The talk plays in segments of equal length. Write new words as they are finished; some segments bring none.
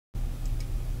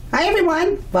Hi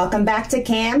everyone, welcome back to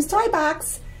Cam's Toy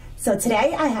Box. So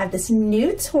today I have this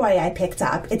new toy I picked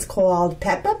up. It's called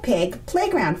Peppa Pig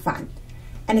Playground Fun.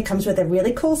 And it comes with a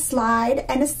really cool slide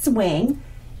and a swing.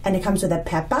 And it comes with a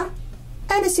Peppa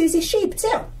and a Susie sheep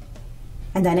too.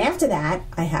 And then after that,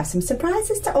 I have some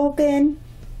surprises to open.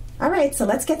 All right, so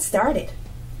let's get started.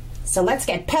 So let's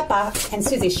get Peppa and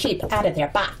Susie sheep out of their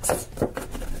box.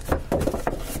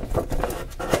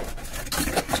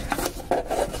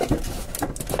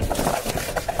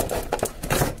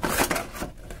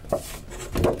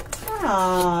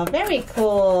 Oh, very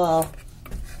cool.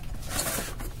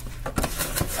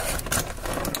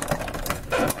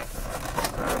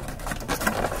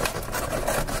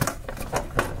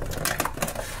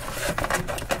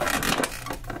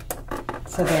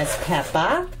 So there's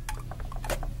Peppa.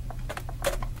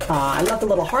 Aw, I love the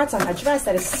little hearts on her dress.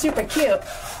 That is super cute.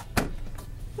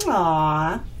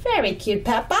 Aw, very cute,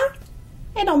 Peppa.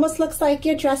 It almost looks like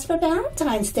you're dressed for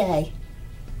Valentine's Day.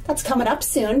 That's coming up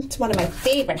soon. It's one of my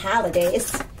favorite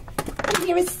holidays. And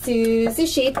here is Susie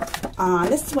Sheep on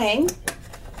the swing.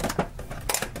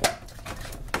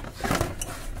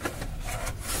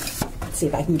 Let's see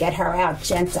if I can get her out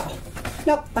gentle.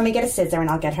 Nope, let me get a scissor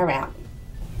and I'll get her out.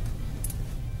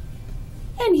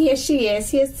 And here she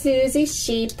is. Here's Susie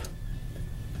Sheep.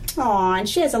 Aw, and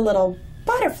she has a little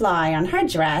butterfly on her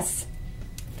dress.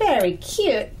 Very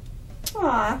cute.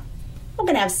 Aw, we're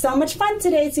going to have so much fun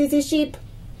today, Susie Sheep.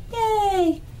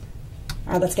 Yay!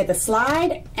 All right, let's get the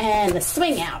slide and the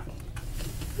swing out.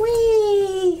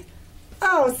 Whee!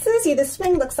 Oh, Susie, the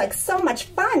swing looks like so much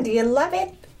fun. Do you love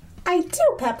it? I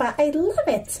do, Peppa. I love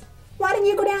it. Why don't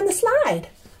you go down the slide?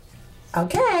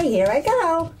 Okay, here I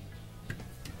go.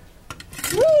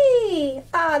 Whee!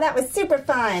 Oh, that was super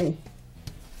fun.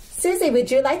 Susie,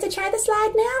 would you like to try the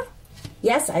slide now?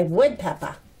 Yes, I would,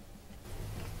 Peppa.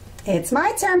 It's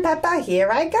my turn, Peppa.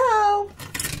 Here I go.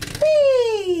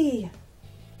 Whee!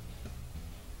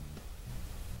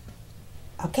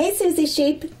 Okay, Susie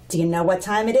Sheep, do you know what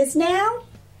time it is now?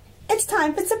 It's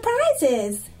time for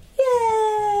surprises.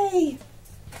 Yay!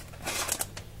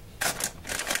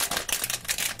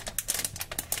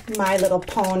 My Little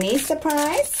Pony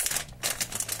surprise.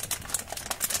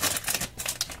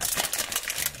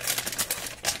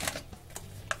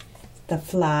 The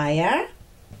flyer.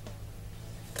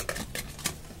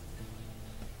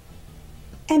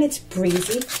 And it's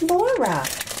Breezy Flora.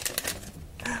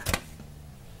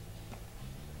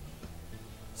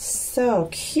 So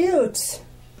cute.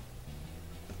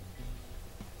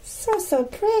 So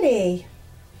pretty.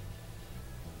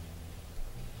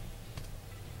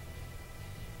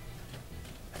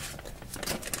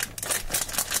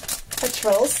 A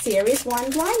Trolls Series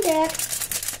 1 blind bag.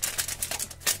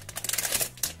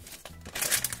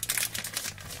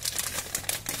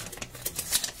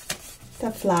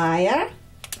 The flyer.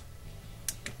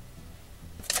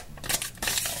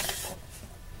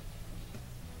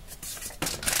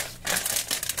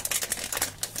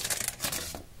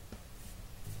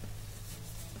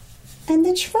 And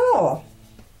the troll.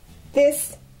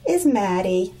 This is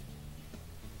Maddie.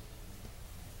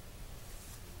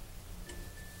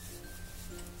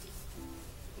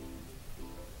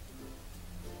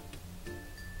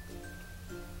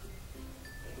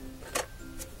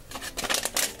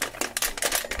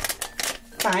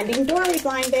 Finding Dory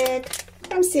blind bag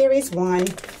from Series 1.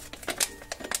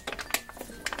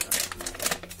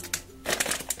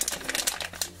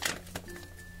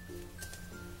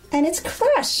 And it's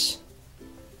Crush.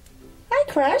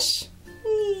 Hi, Crush.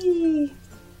 Whee.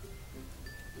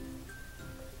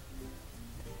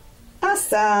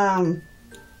 Awesome.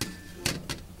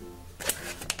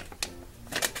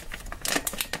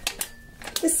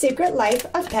 The Secret Life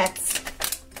of Pets.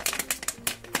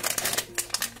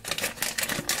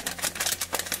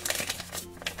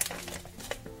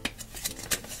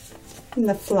 And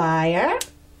the flyer.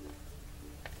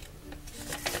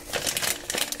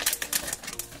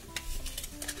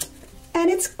 And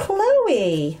it's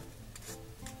Chloe.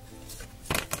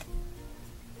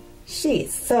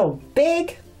 She's so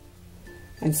big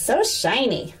and so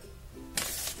shiny.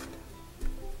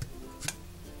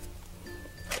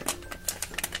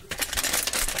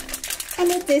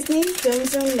 And the Disney Tsum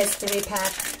Tsum Mystery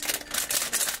Pack.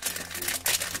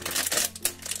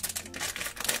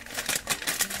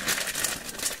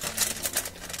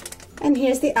 And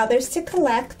here's the others to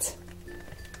collect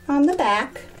on the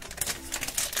back.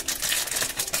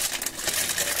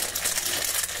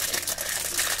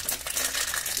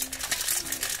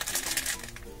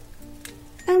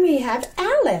 And we have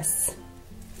Alice.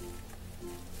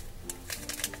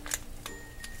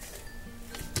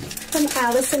 From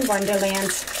Alice in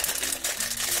Wonderland.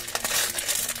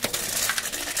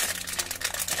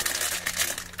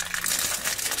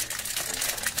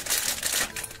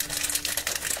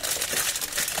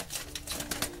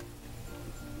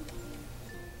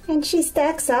 And she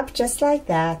stacks up just like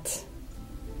that.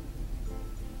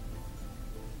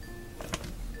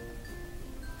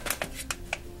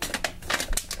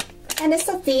 And is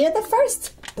Sophia the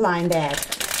first blind egg?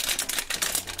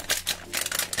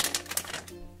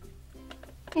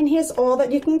 And here's all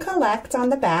that you can collect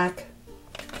on the back.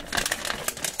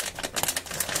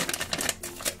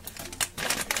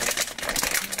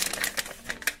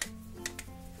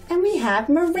 And we have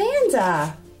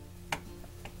Miranda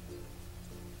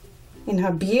in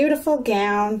her beautiful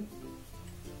gown.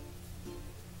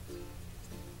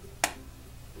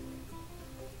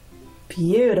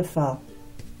 Beautiful.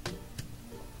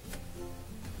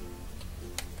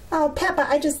 Oh, Peppa,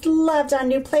 I just loved our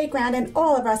new playground and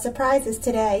all of our surprises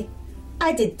today.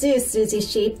 I did do, Susie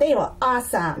Sheep. They were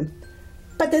awesome.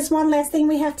 But there's one last thing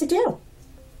we have to do.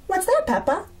 What's that,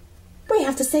 Peppa? We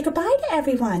have to say goodbye to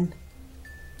everyone.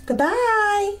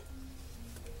 Goodbye.